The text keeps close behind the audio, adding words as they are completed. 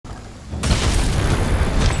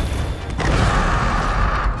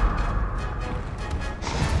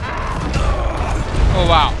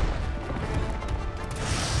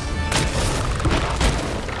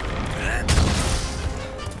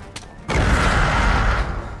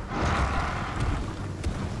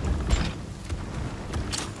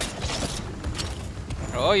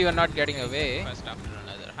Oh, you are not getting away. First after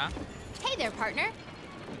another, huh? Hey there, partner.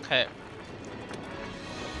 Okay.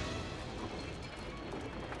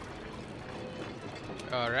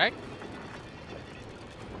 Alright.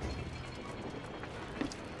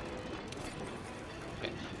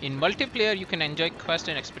 Okay. In multiplayer, you can enjoy quests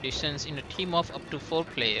and expeditions in a team of up to 4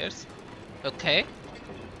 players. Okay.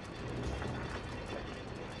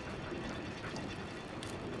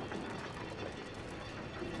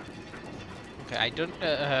 Okay, I don't...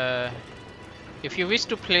 if you wish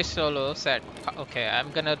to play solo, set... Okay, I'm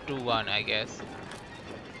gonna do one, I guess.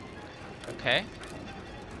 Okay.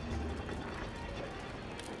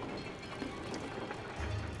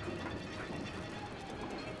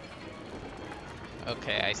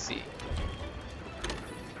 Okay, I see.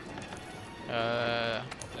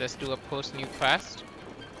 Let's do a post new quest.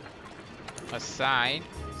 Assign.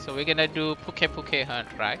 So we're gonna do Pukei Pukei hunt,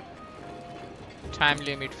 right? Time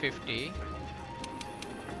limit 50.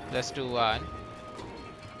 Let's do one.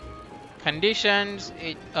 Conditions.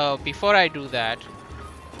 Before I do that,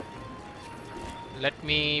 let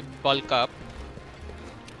me bulk up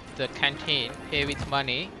the canteen. Pay with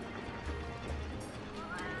money.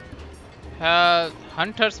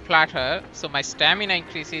 Hunter's platter. So my stamina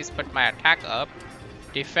increases, but my attack up.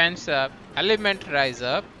 Defense up. Element rise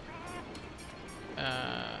up.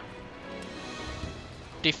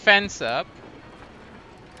 Defense up.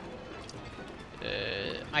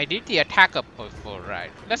 I did the attack up before, right?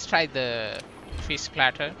 Let's try the fish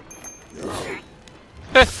platter.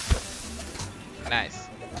 Nice.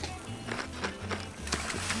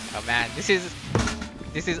 Oh man, this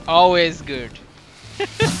is always good.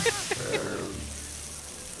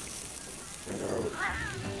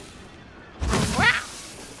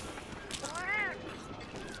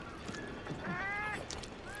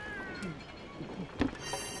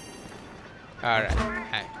 Alright.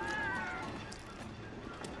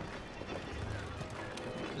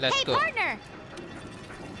 Let's go. Partner.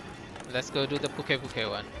 Let's go do the Pukei Pukei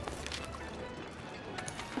one.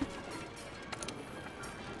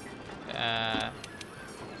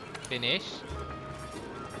 Finish.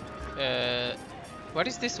 What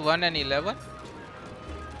is this 1 and 11?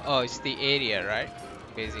 Oh, it's the area, right?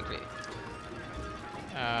 Basically.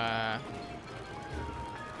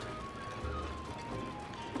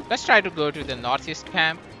 Let's try to go to the northeast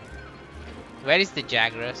camp. Where is the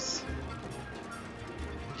Jagras?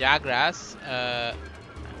 Jagras,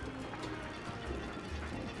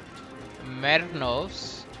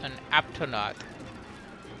 Mernos, and Aptonath.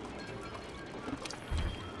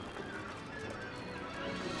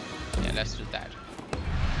 Yeah, let's do that.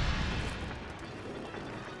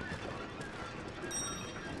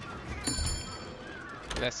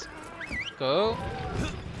 Let's go.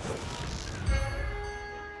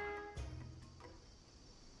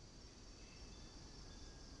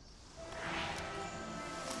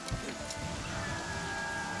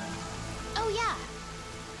 Oh yeah.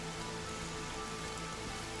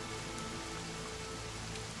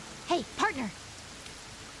 Hey, partner.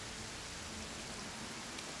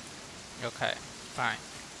 Okay, fine.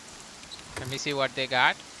 Let me see what they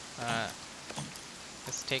got.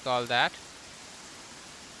 Let's take all that.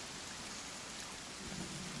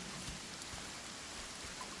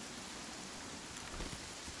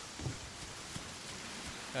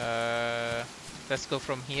 Let's go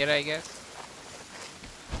from here, I guess.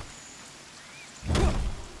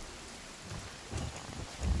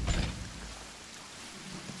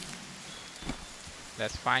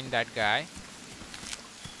 Let's find that guy.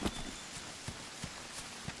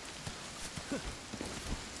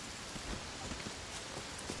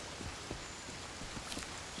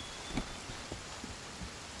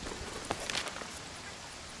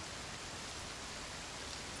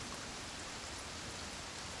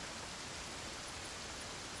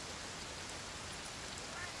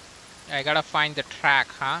 I gotta find the track,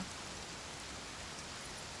 huh?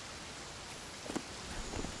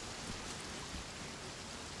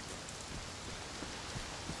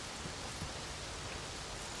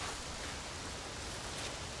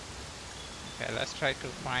 Okay, let's try to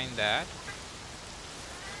find that.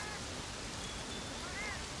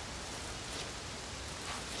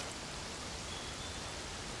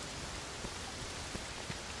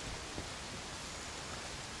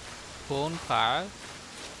 Bone pile.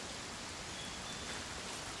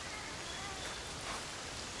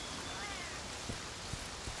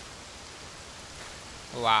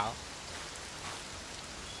 Wow.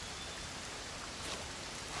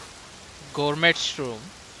 Gourmet shroom.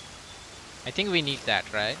 I think we need that,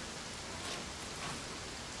 right?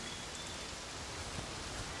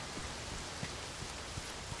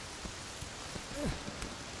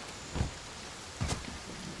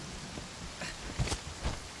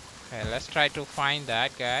 let's try to find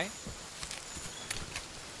that guy.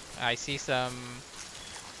 I see some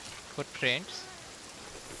footprints.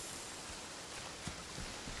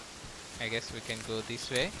 I guess we can go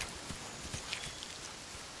this way.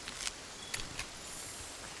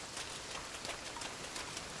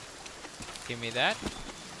 Give me that.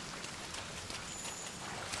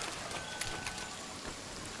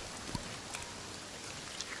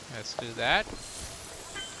 Let's do that.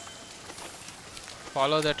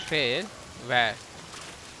 Follow the trail. Where?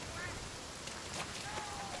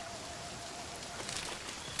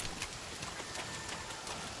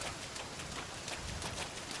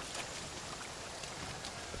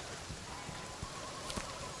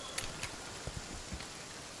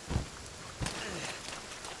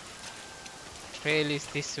 Trail is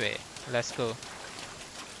this way. Let's go.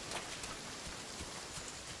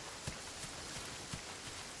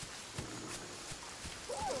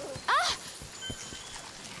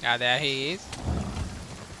 Ah, there he is.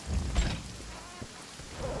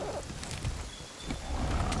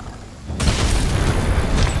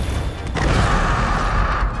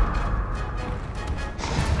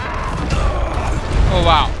 Oh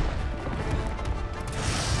wow.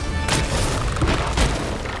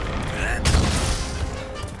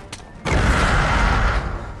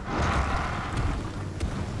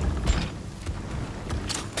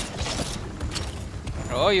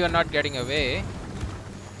 Oh, you're not getting away.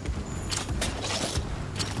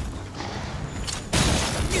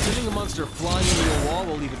 Sending a monster flying into your wall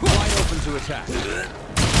will leave it wide open to attack.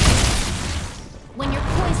 When you're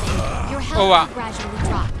poisoned, your health Oh, wow. will gradually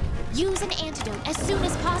drop. Use an antidote as soon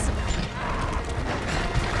as possible.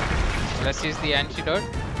 Let's use the antidote.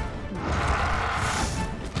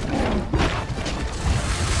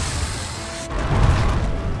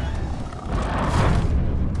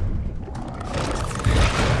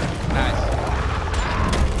 Nice.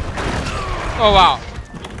 Oh wow.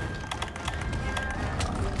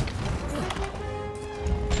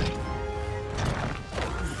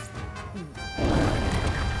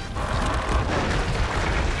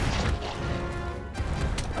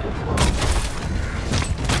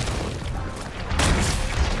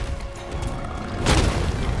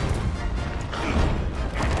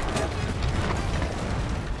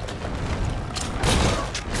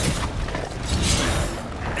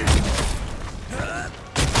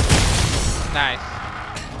 Nice.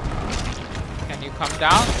 Can you come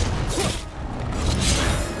down?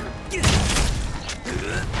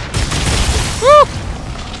 Woo!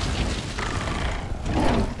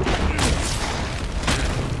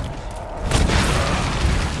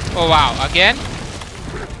 Oh wow, again?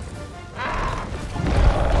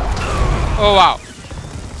 Oh wow.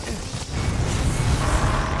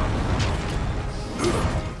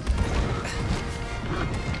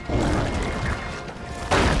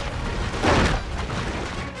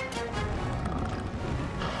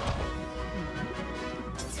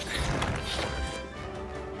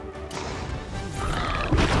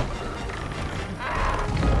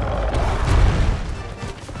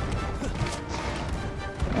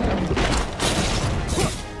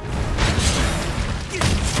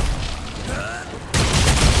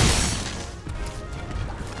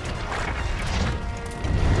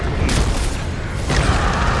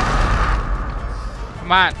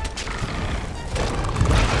 Come on.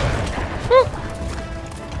 Woo.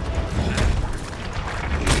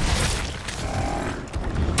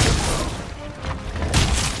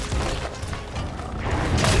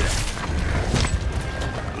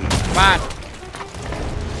 Come on.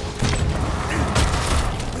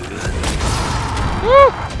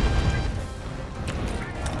 Woo.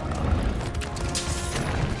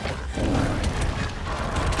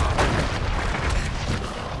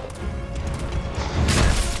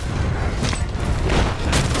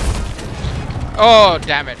 Oh,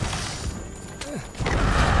 damn it.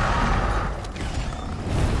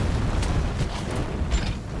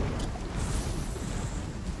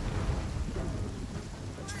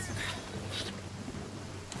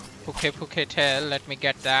 Pukei Pukei tail, let me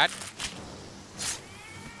get that.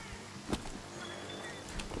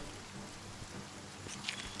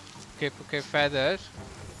 Pukei Pukei feathers.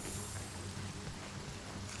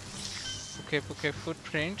 Pukei Pukei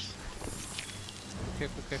footprints. Pukei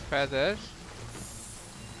Pukei feathers.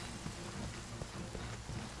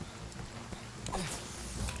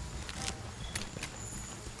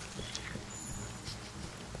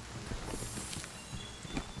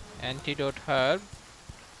 Antidote herb.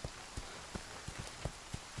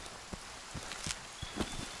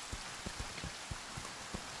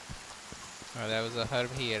 Oh, there was a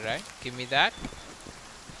herb here, right? Give me that.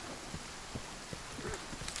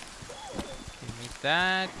 Give me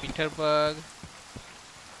that. Peterbug.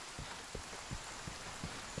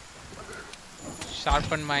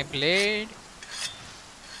 Sharpen my blade.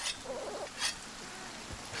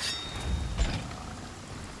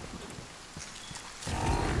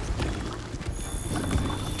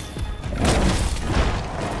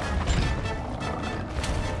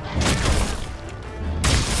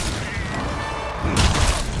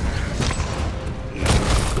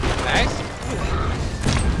 Nice.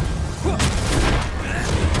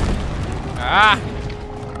 Ah!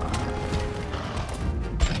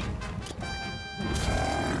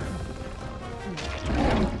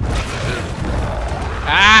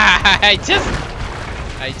 Ah!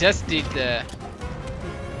 I just did the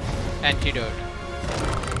antidote.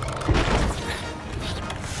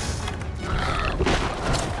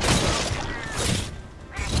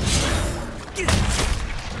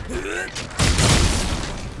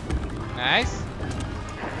 Nice.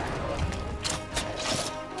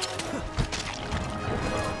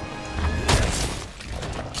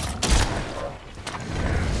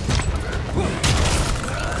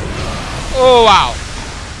 Oh wow.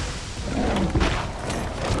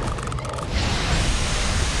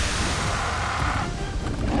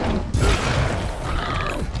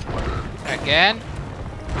 Again.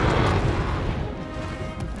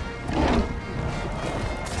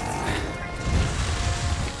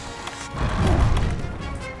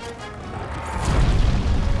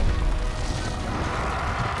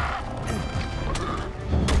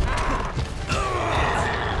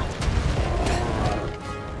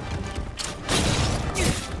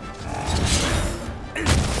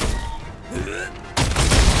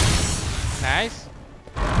 Nice.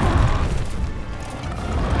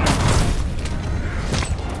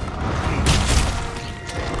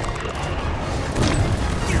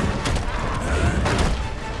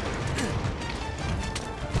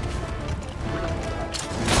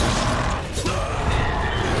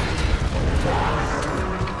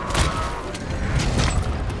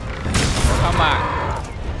 Come on.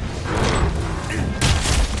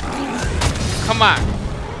 Come on.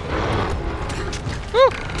 Woo.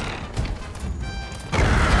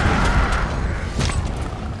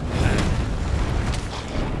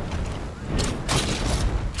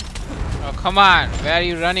 Oh, come on. Where are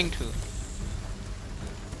you running to?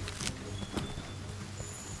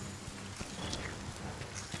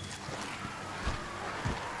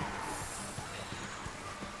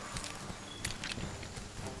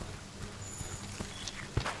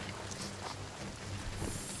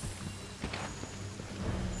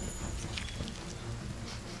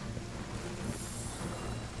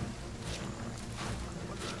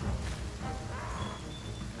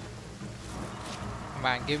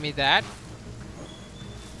 Come on, give me that.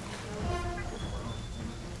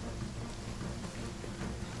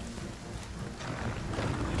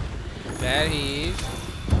 There he is.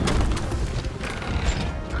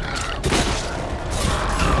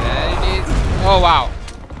 There it is. Oh wow.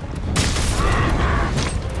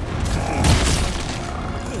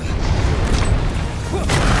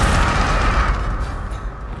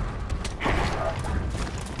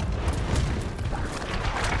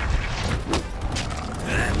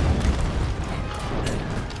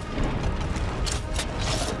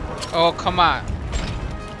 Oh, come on.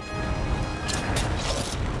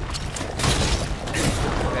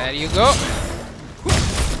 There you go.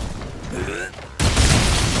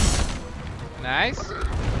 Nice.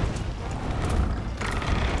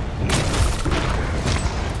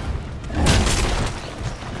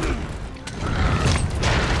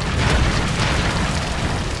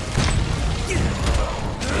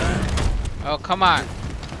 Oh, come on.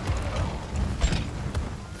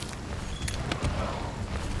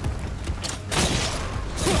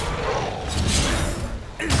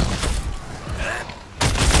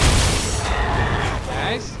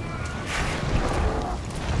 Nice.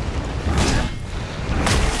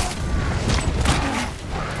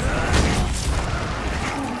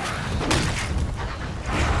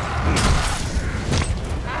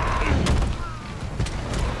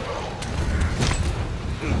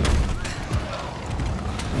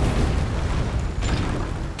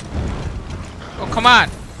 Oh, come on.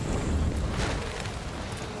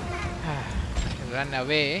 Run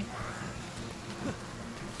away.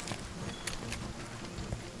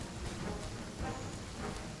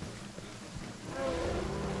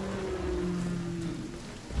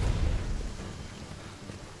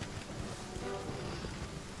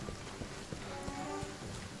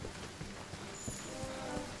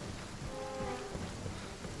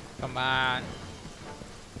 Come on.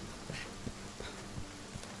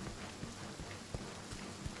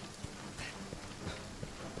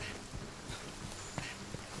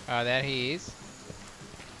 There he is.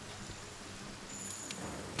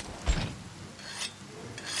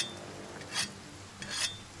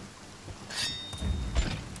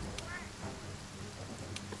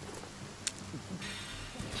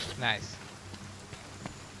 Nice.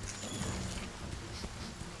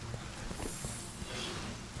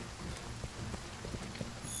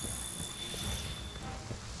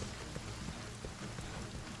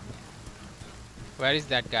 Where is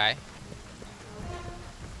that guy?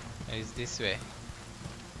 He's this way.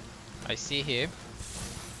 I see him.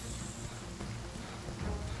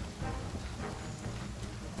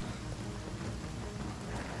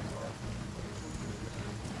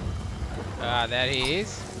 There he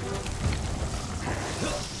is.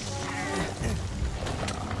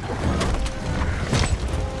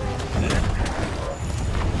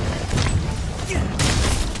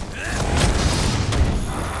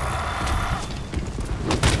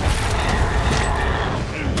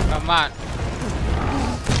 Come on.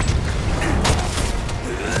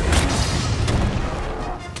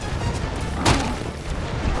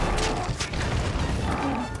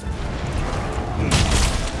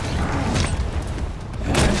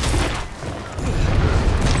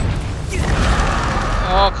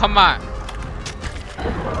 Oh, come on.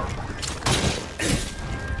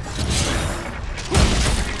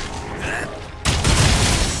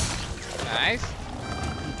 Nice.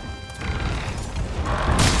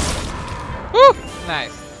 Woo!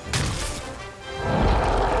 Nice.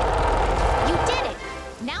 You did it!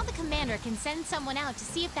 Now the commander can send someone out to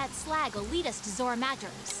see if that slag will lead us to Zora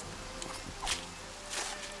Magdaros.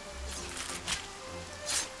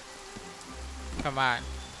 Come on.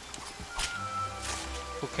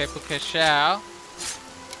 Pukei Pukei shell.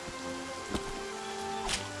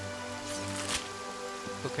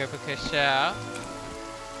 Pukei Pukei shell.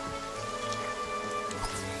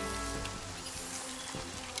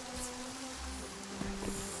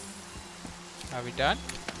 Are we done?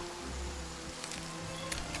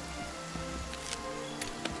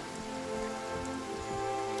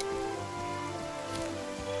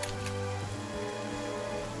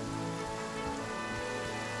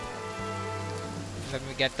 Let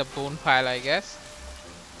me get the bone pile, I guess.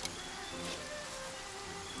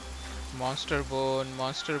 Monster bone,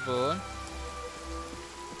 monster bone.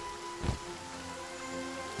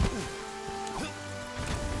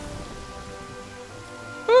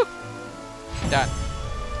 Woo! Done.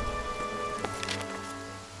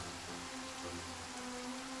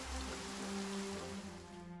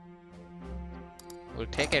 We'll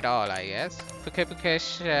take it all, I guess. Pukei Pukei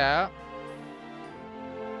shell.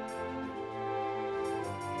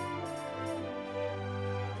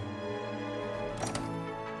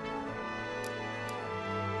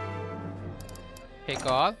 Take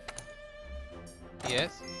all.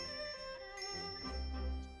 Yes.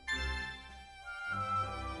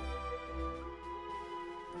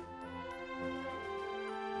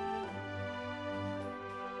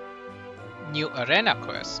 New arena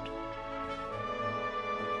quest.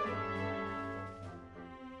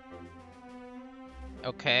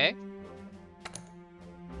 Okay.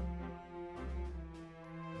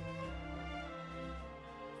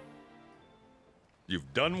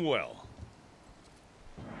 You've done well.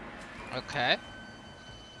 Okay.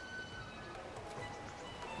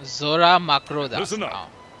 Zora Magdaros. Listen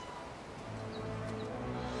up.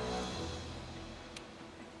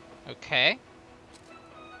 Okay.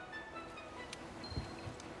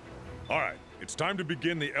 All right, it's time to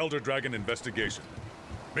begin the Elder Dragon investigation.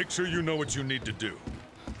 Make sure you know what you need to do.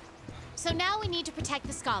 So now we need to protect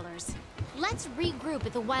the scholars. Let's regroup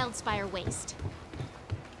at the Wildspire Waste.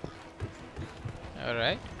 All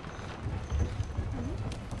right.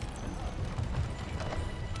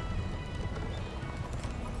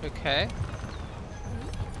 Okay.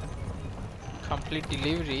 Complete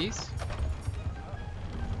deliveries.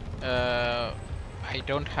 I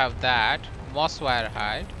don't have that. Moss wire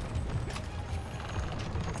hide.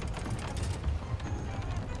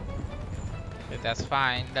 Okay, that's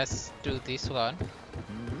fine. Let's do this one.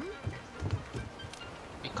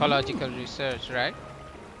 Ecological research, right?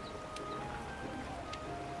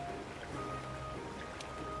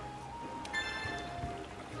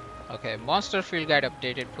 Okay, monster field guide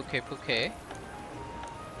updated. Pukei Pukei.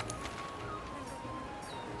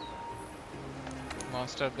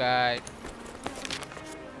 Monster guide.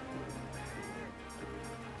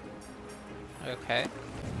 Okay.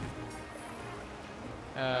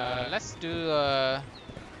 Let's do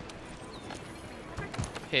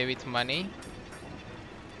pay with money.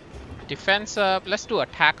 Defense up. Let's do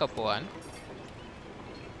attack up one.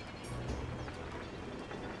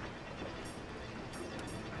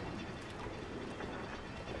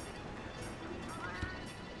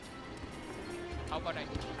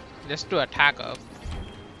 just to attack up.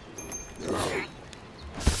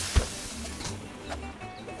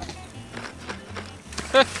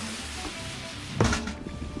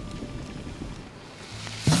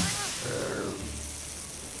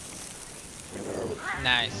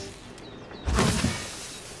 Nice.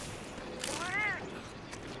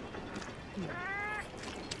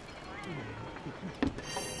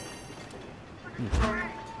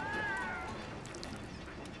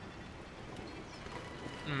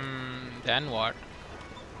 Then what?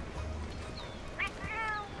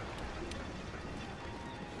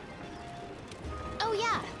 Oh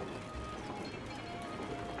yeah.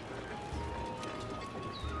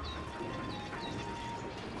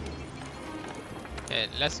 Okay,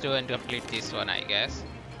 let's do and complete this one, I guess.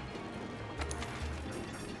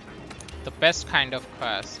 The best kind of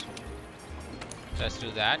quest. Let's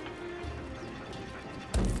do that.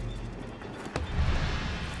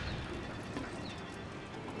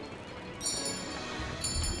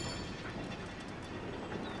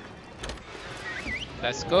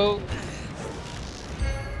 Let's go.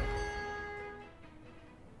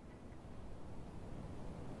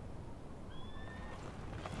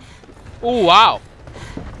 Oh wow.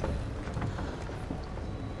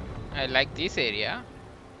 I like this area.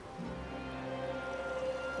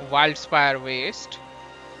 Wildspire Waste.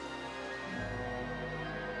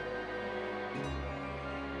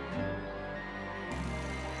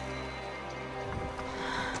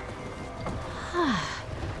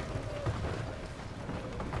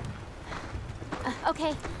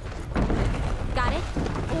 Okay. Got it?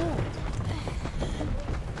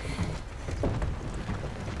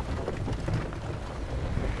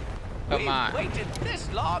 Come on. We've waited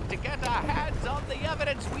this long to get our hands on the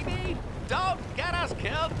evidence we need. Don't get us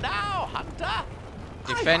killed now, Hunter.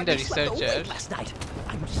 Defend the I hardly slept a researchers. wink last night.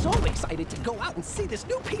 I'm so excited to go out and see this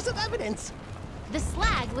new piece of evidence. The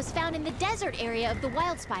slag was found in the desert area of the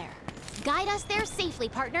Wildspire. Guide us there safely,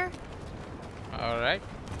 partner. Alright.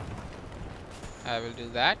 I will do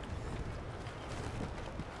that.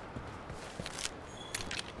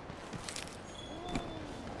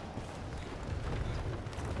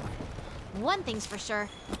 One thing's for sure,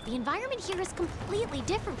 the environment here is completely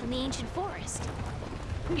different from the ancient forest.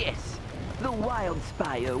 Yes, the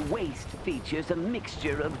Wildspire waste features a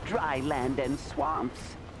mixture of dry land and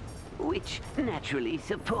swamps, which naturally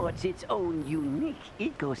supports its own unique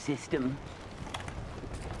ecosystem.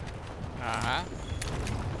 Uh-huh.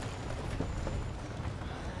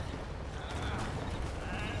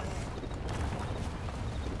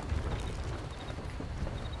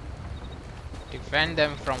 Defend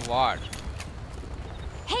them from what?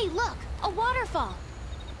 Hey, look! A waterfall!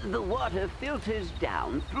 The water filters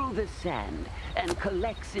down through the sand and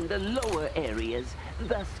collects in the lower areas,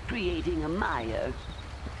 thus creating a mire.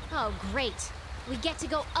 Oh, great. We get to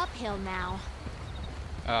go uphill now.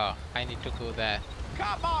 Oh, I need to go there.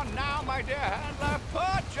 Come on now, my dear handler.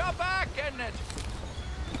 Put your back in it.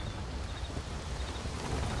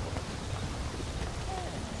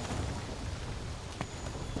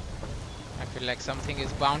 I feel like something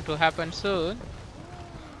is bound to happen soon.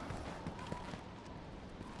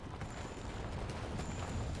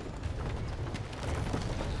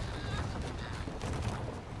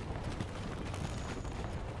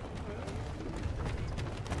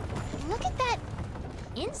 Look at that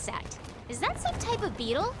insect. Is that some type of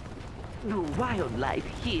beetle? The wildlife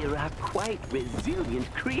here are quite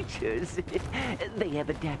resilient creatures. They have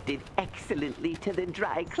adapted excellently to the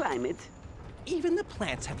dry climate. Even the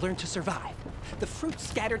plants have learned to survive. The fruit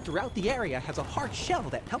scattered throughout the area has a hard shell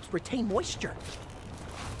that helps retain moisture.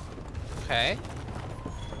 Okay.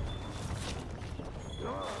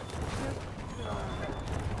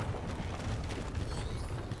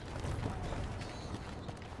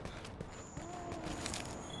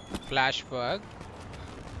 Flash bug.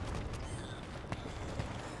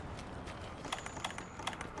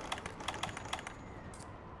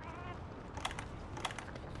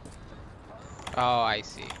 Oh, I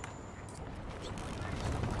see.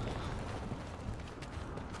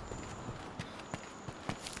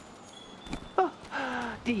 Oh,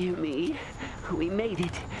 dear me. We made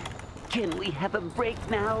it. Can we have a break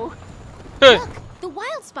now? Look! The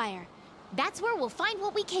Wildspire! That's where we'll find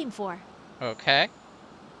what we came for. Okay.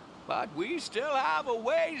 But we still have a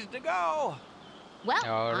ways to go. Well,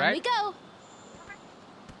 All on right. we go.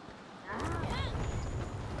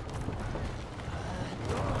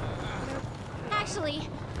 Actually,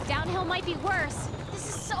 downhill might be worse. This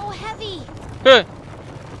is so heavy. Huh.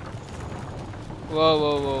 Whoa,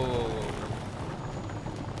 whoa, whoa, whoa, whoa.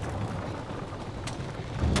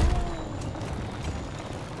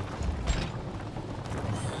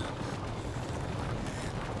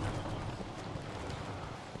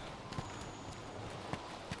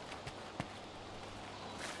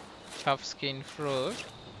 Tough skin fruit.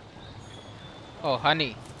 Oh,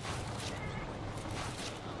 honey.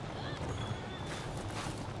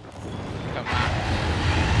 Come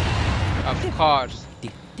on. Of course.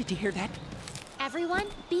 Did you hear that? Everyone,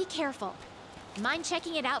 be careful. Mind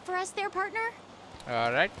checking it out for us there, partner?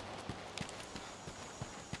 Alright.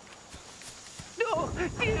 No,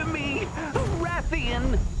 dear me, a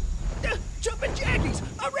Rathian! Jumpin' Jackies!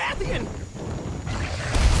 A Rathian!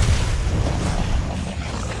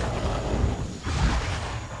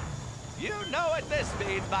 You know what this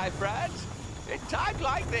means, my friends. In times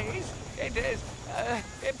like these, it is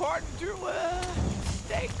important to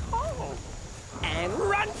stay calm. And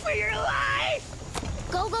run for your life!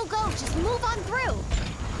 Go, go, go! Just move on through!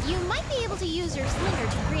 You might be able to use your slinger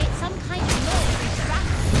to create some kind of noise and distract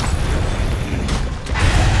them.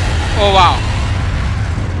 Oh wow.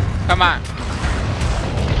 Come on.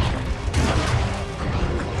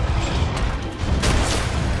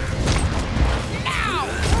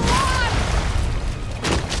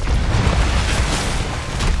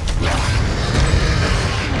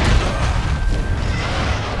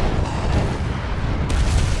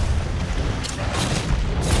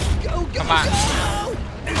 Come on.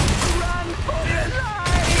 Run for your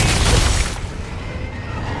life!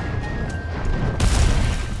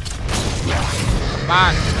 Come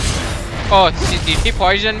on. Oh, did he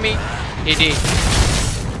poison me? He did.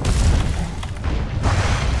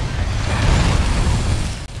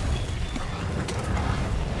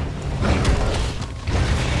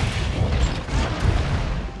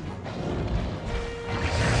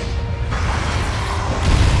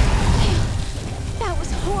 That was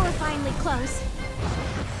horrifyingly close.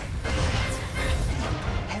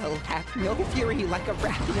 Hell hath no fury like a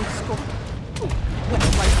Rathian scorn. Well,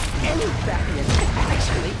 like any Rathian,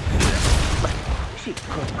 actually. But she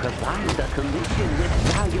could provide the commission with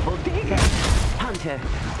valuable data. Hunter,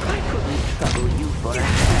 I couldn't trouble you for a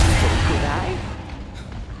handful, could I?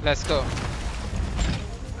 Let's go.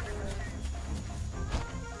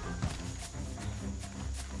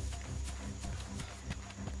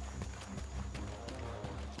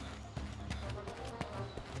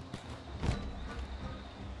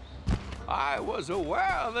 I was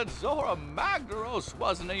aware that Zora Magdaros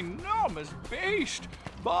was an enormous beast,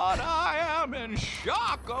 but I am in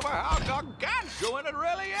shock over how gargantuan it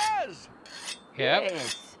really is. Yep.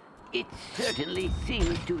 Yes, it certainly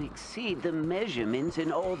seems to exceed the measurements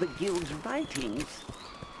in all the guild's writings.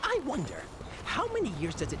 I wonder, how many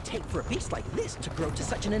years does it take for a beast like this to grow to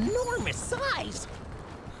such an enormous size?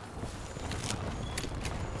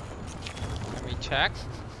 Let me check.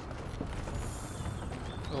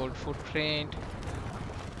 Old footprint.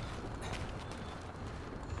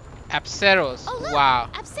 Apseros. Oh, look! Wow.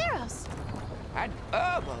 Apseros! An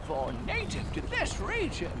herbivore native to this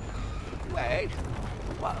region. Wait,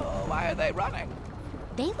 why are they running?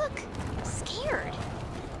 They look scared.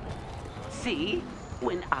 See?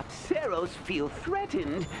 When Apseros feel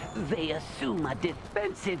threatened, they assume a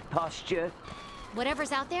defensive posture.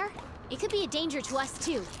 Whatever's out there, it could be a danger to us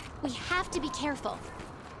too. We have to be careful.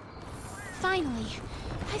 Finally,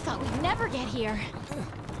 I thought we'd never get here.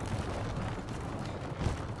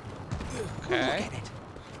 Look Okay. at it.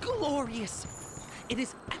 Glorious. It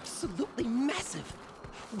is absolutely massive.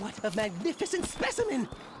 What a magnificent specimen.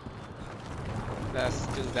 Let's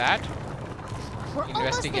do that. We're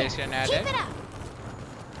Investigation almost there. added. Keep it up.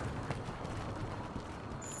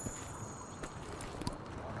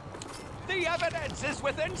 The evidence is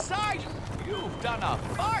within sight. You've done a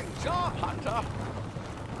fine job, Hunter.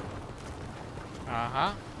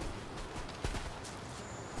 Uh-huh.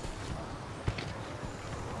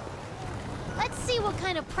 Let's see what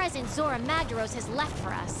kind of present Zora Magdaros has left for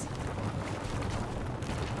us.